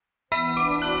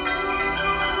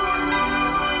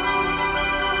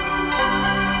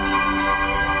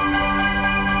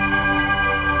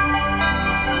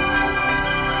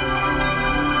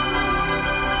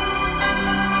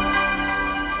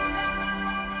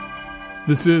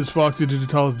This is Foxy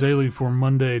Digitalis Daily for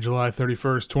Monday, July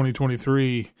 31st,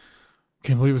 2023.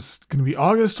 Can't believe it's going to be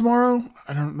August tomorrow.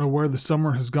 I don't know where the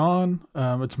summer has gone.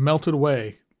 It's melted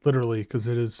away, literally, because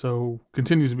it is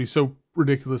continues to be so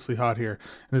ridiculously hot here.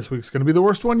 And this week's going to be the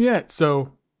worst one yet.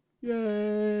 So,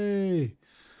 yay.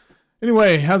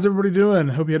 Anyway, how's everybody doing?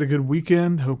 Hope you had a good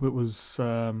weekend. Hope it was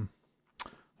some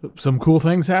cool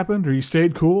things happened, or you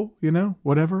stayed cool,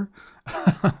 whatever.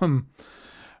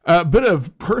 A bit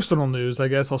of personal news, I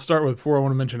guess. I'll start with, before I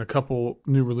want to mention a couple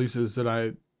new releases that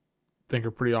I think are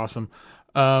pretty awesome.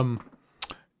 So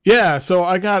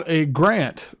I got a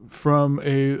grant from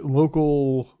a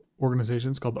local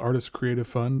organization. It's called the Artist Creative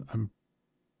Fund. I'm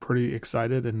pretty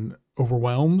excited and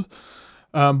overwhelmed.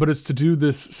 But it's to do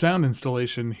this sound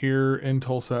installation here in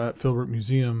Tulsa at Filbert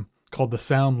Museum called The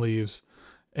Sound Leaves.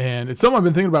 And it's something I've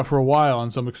been thinking about for a while,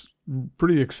 and so I'm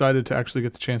pretty excited to actually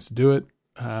get the chance to do it.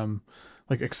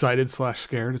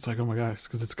 Excited/scared. It's like, oh my gosh,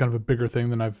 because it's kind of a bigger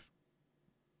thing than I've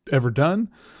ever done.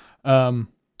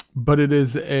 But it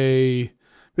is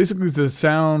basically it's a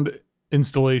sound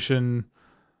installation,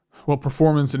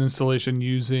 performance and installation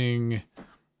using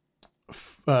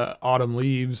autumn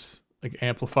leaves, like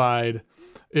amplified.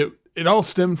 It all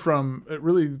stemmed from, it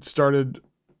really started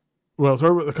with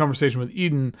the conversation with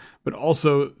Eden, but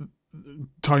also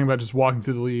talking about just walking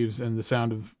through the leaves and the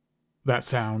sound of that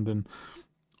sound, and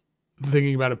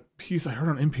thinking about a piece I heard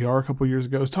on NPR a couple years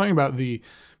ago. It was talking about the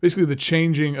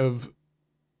changing of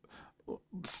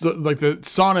the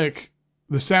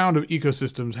sound of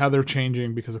ecosystems, how they're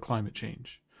changing because of climate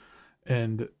change.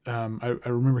 And I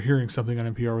remember hearing something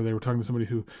on NPR where they were talking to somebody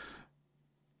who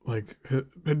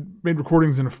had made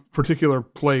recordings in a particular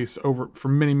place for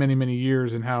many, many, many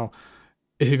years, and how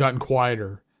it had gotten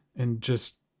quieter, and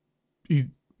just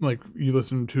you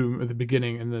listen to them at the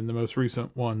beginning and then the most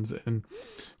recent ones, and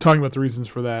talking about the reasons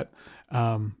for that.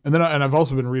 And I've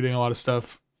also been reading a lot of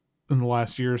stuff in the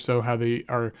last year or so, how they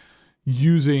are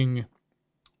using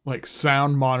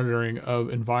sound monitoring of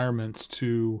environments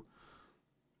to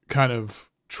kind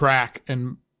of track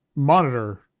and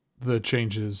monitor the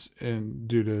changes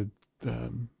due to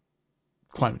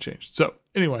climate change. So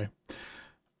anyway,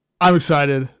 I'm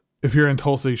excited. If you're in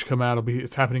Tulsa, you should come out.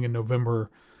 It's happening in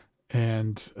November.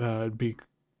 And it'd be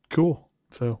cool.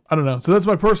 So I don't know. So that's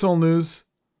my personal news.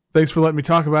 Thanks for letting me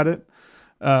talk about it.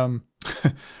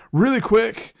 Really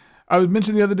quick, I was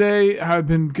mentioning the other day how I've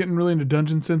been getting really into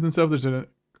Dungeon Synth and stuff. There's an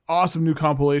awesome new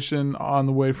compilation on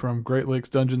the way from Great Lakes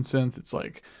Dungeon Synth. It's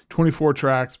 24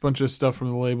 tracks, bunch of stuff from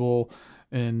the label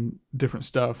and different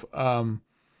stuff. It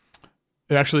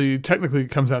actually technically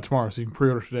comes out tomorrow, so you can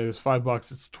pre-order today. It's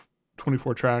 $5. It's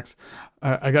 24 tracks.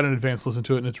 I got an advanced listen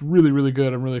to it, and it's really, really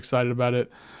good. I'm really excited about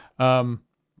it. I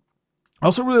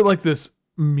also really like this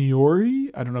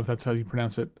Miori, I don't know if that's how you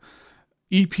pronounce it,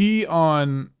 EP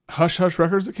on Hush Hush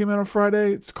Records that came out on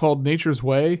Friday. It's called Nature's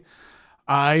Way.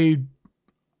 I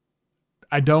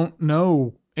don't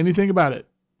know anything about it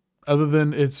other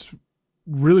than it's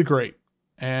really great.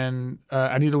 And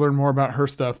I need to learn more about her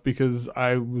stuff, because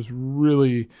I was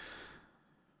really,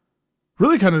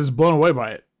 really kind of just blown away by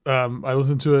it. I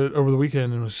listened to it over the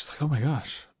weekend and was just like, oh my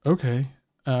gosh, okay.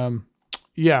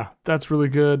 Yeah, that's really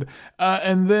good.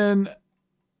 And then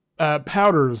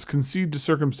Powders, Concede to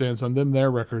Circumstance on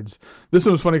their records. This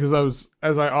one was funny because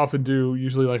as I often do,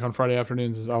 usually on Friday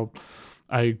afternoons, is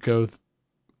I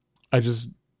just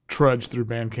trudge through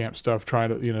Bandcamp stuff, trying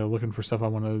to, looking for stuff I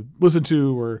want to listen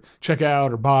to or check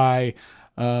out or buy,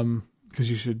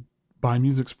 because you should buy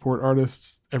music, support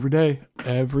artists every day,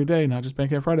 not just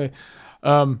Bandcamp Friday.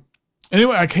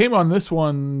 Anyway, I came on this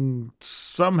one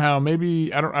somehow.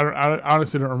 Maybe I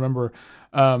honestly don't remember.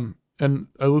 And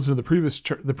I listened to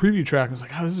the preview track. I was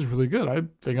like, oh, this is really good. I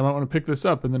think I might want to pick this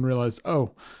up. And then realized,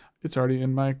 oh, it's already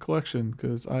in my collection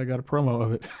because I got a promo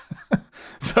of it.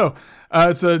 So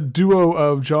it's a duo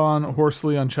of John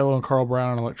Horsley on cello and Carl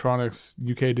Brown on electronics,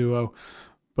 UK duo.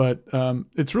 But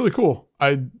it's really cool.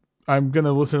 I'm going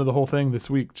to listen to the whole thing this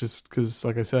week just because,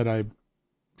 like I said,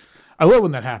 I love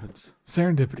when that happens.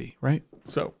 Serendipity, right?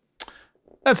 So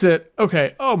that's it.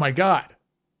 Okay. Oh my God.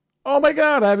 I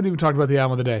haven't even talked about the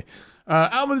album of the day.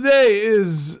 Album of the day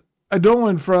is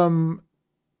Eidolon from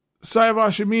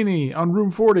Siavash Amini on Room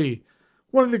 40.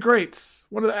 One of the greats.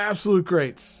 One of the absolute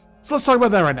greats. So let's talk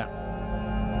about that right now.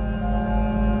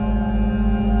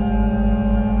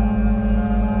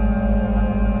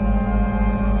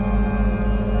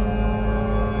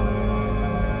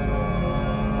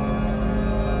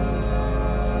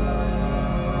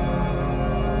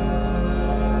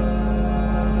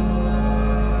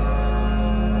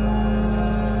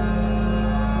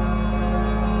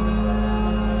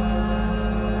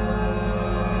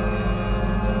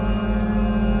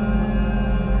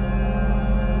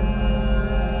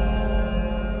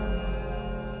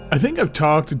 I think I've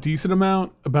talked a decent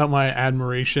amount about my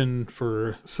admiration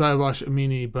for Siavash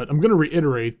Amini, but I'm going to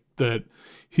reiterate that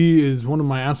he is one of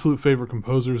my absolute favorite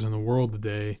composers in the world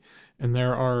today. And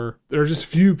there are just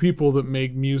few people that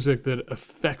make music that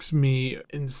affects me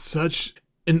in such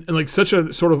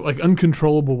a sort of like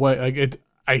uncontrollable way.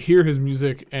 I hear his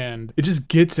music and it just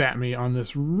gets at me on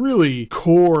this really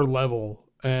core level.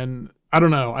 And I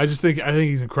don't know. I think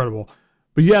he's incredible.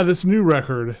 But yeah, this new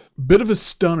record, bit of a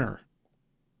stunner.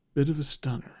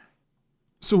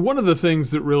 So one of the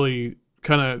things that really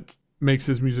kind of makes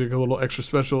his music a little extra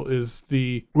special is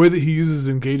the way that he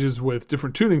engages with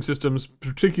different tuning systems,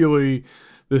 particularly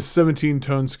this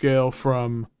 17-tone scale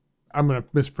from, I'm going to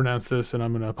mispronounce this and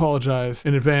I'm going to apologize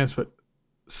in advance, but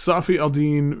Safi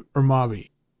Aldin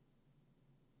Ermabi.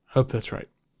 Hope that's right.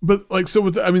 But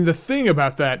the thing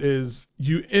about that is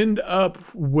you end up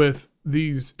with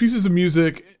these pieces of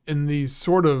music and these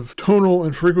sort of tonal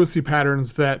and frequency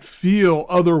patterns that feel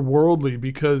otherworldly,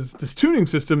 because this tuning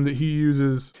system that he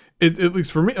uses, at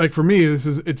least for me,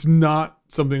 it's not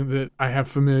something that I have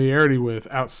familiarity with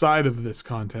outside of this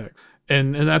context.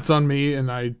 And that's on me, and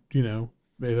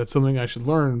maybe that's something I should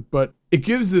learn. But it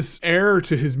gives this air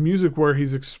to his music where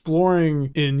he's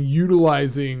exploring and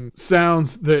utilizing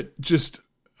sounds that just,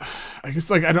 I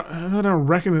guess, I don't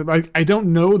recognize, I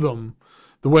don't know them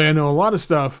the way I know a lot of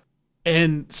stuff.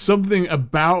 And something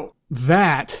about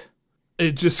that,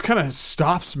 it just kind of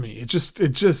stops me. It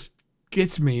just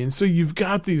gets me. And so you've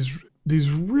got these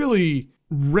really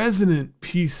resonant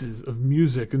pieces of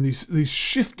music and these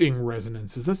shifting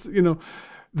resonances. That's, the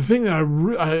thing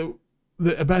that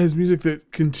about his music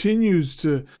that continues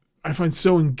to, I find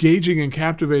so engaging and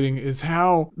captivating, is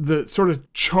how the sort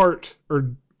of chart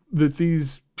or that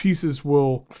these pieces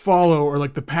will follow, or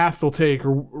like the path they'll take,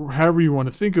 or however you want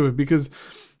to think of it, because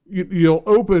you'll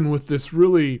open with this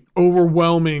really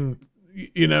overwhelming,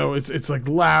 it's like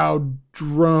loud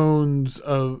drones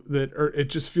it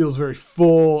just feels very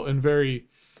full and very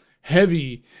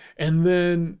heavy, and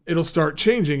then it'll start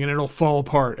changing and it'll fall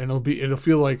apart, and it'll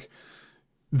feel like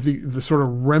the sort of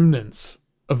remnants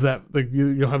of that. Like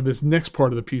you'll have this next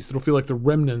part of the piece that'll feel like the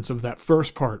remnants of that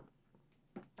first part.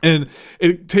 And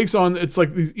it takes on, it's like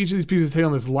each of these pieces take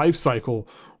on this life cycle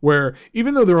where,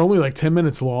 even though they're only like 10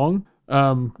 minutes long,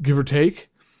 give or take,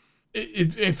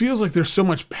 it feels like there's so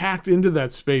much packed into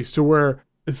that space to where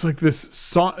it's like this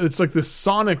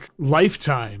sonic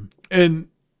lifetime. And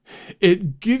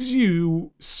it gives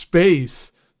you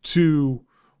space to,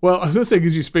 well, I was going to say it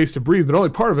gives you space to breathe, but only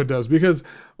part of it does, because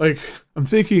like I'm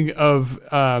thinking of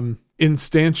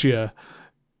Instantia.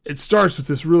 It starts with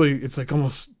this really, it's like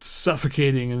almost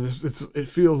suffocating, and it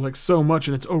feels like so much,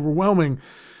 and it's overwhelming,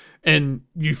 and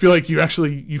you feel like you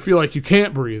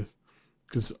can't breathe,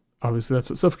 because obviously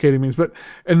that's what suffocating means.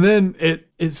 And then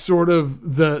it sort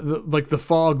of the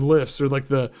fog lifts, or like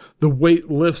the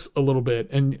weight lifts a little bit,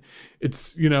 and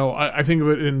it's, I think of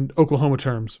it in Oklahoma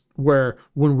terms, where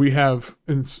when we have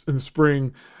in the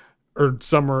spring or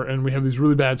summer, and we have these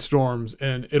really bad storms,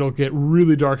 and it'll get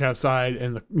really dark outside,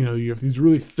 and you have these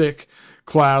really thick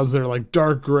clouds that are like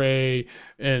dark gray,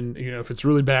 and if it's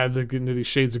really bad, they get into these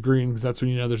shades of green, because that's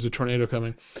when there's a tornado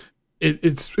coming.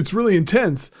 It's really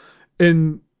intense,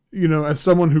 and as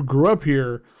someone who grew up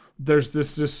here, there's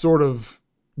this sort of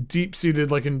deep seated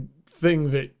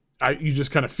thing that you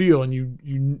just kind of feel, and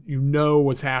you know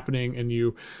what's happening, and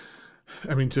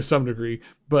to some degree,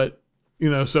 but.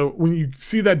 So when you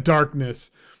see that darkness,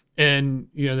 and,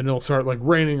 then it'll start like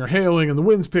raining or hailing, and the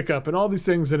winds pick up and all these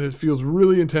things, and it feels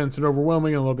really intense and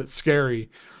overwhelming and a little bit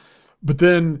scary. But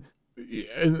then,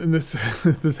 and this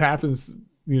this happens,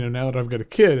 now that I've got a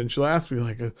kid, and she'll ask me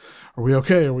like, are we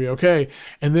okay? Are we okay?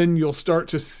 And then you'll start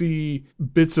to see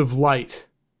bits of light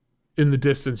in the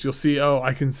distance. You'll see, oh,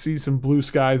 I can see some blue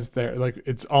skies there. Like,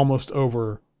 it's almost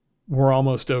over. We're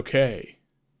almost okay.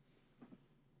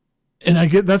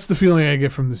 And that's the feeling I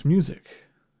get from this music.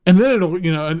 And then it'll,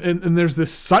 and there's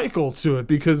this cycle to it,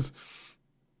 because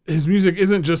his music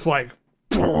isn't just like,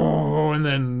 and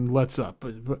then lets up,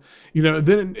 but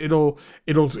then it'll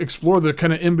explore the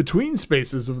kind of in between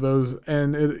spaces of those.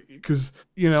 And because,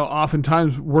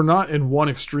 oftentimes we're not in one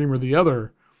extreme or the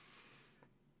other.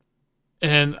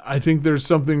 And I think there's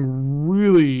something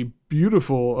really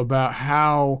beautiful about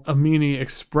how Amini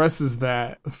expresses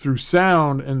that through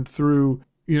sound and through,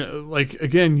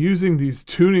 again, using these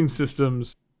tuning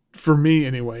systems. For me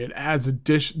anyway, it adds a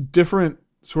different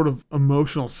sort of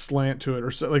emotional slant to it, or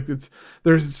so, like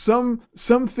there's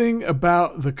something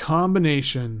about the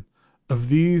combination of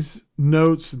these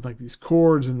notes and like these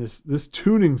chords and this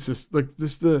tuning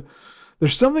system,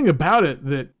 there's something about it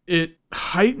that it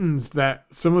heightens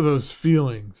some of those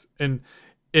feelings, and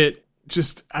it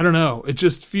just, I don't know, it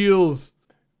just feels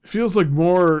like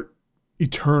more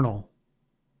eternal,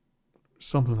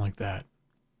 something like that.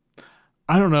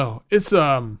 I don't know. It's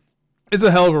a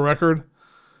hell of a record.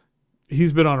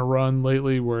 He's been on a run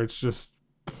lately where it's just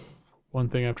one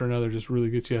thing after another just really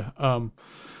gets you.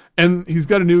 And he's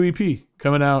got a new EP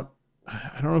coming out.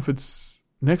 I don't know if it's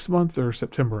next month or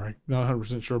September. I'm not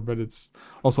 100% sure, but it's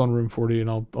also on Room 40, and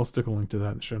I'll stick a link to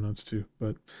that in the show notes too.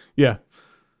 But yeah,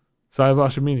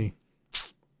 Siavash Amini,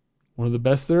 one of the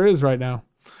best there is right now.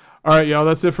 All right, y'all,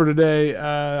 that's it for today.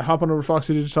 Hop on over to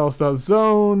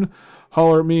foxydigitalis.zone.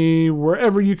 Holler at me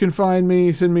wherever you can find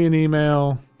me. Send me an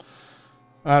email.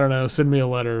 I don't know. Send me a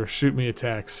letter. Shoot me a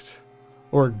text.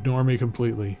 Or ignore me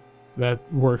completely. That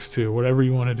works too. Whatever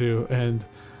you want to do. And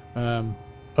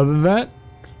other than that,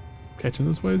 catching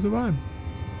those waves of vibe.